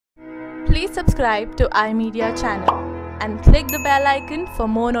Please subscribe to iMedia channel and click the bell icon for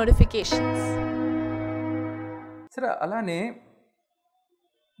more notifications. సరే, అలానే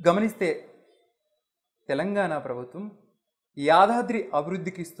గమనిస్తే తెలంగాణ ప్రభుత్వం యాదాద్రి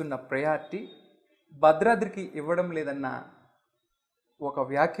అభివృద్ధికి ఇస్తున్న ప్రయారిటీ భద్రాద్రికి ఇవ్వడం లేదన్న ఒక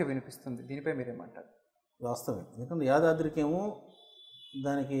వ్యాఖ్య వినిపిస్తుంది. దీనిపై మీరేమంటారు? వాస్తవం. ఎందుకంటే యాదాద్రికి ఏమో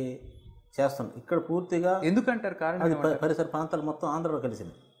దానికి చేస్తున్నాం, ఇక్కడ పూర్తిగా ఎందుకంటారు? కారణం అది పరిసర ప్రాంతాలు మొత్తం ఆంధ్రలో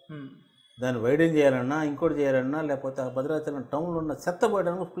కలిసింది. దాన్ని వైడెన్ చేయాలన్నా, ఇంకోటి చేయాలన్నా, లేకపోతే ఆ భద్రాచలం టౌన్లో ఉన్న చెత్త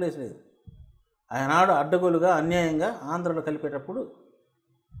పోయడానికి ప్లేస్ లేదు. ఆయనాడు అడ్డగోలుగా అన్యాయంగా ఆంధ్రలో కలిపేటప్పుడు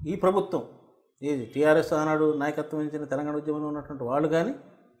ఈ ప్రభుత్వం ఏది టీఆర్ఎస్ ఆనాడు నాయకత్వం వహించిన తెలంగాణ ఉద్యమంలో ఉన్నటువంటి వాళ్ళు కానీ,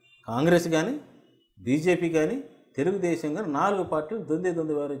 కాంగ్రెస్ కానీ, బీజేపీ కానీ, తెలుగుదేశం కానీ 4 పార్టీలు దొంది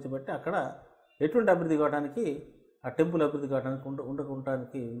వ్యవహరించబట్టి అక్కడ ఎటువంటి అభివృద్ధి కావడానికి, ఆ టెంపుల్ అభివృద్ధి కావడానికి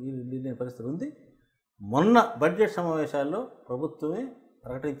ఉండడానికి వీలు పరిస్థితి ఉంది. మొన్న బడ్జెట్ సమావేశాల్లో ప్రభుత్వమే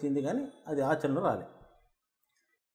ప్రకటించింది కానీ అది ఆచరణలో రాలేదు.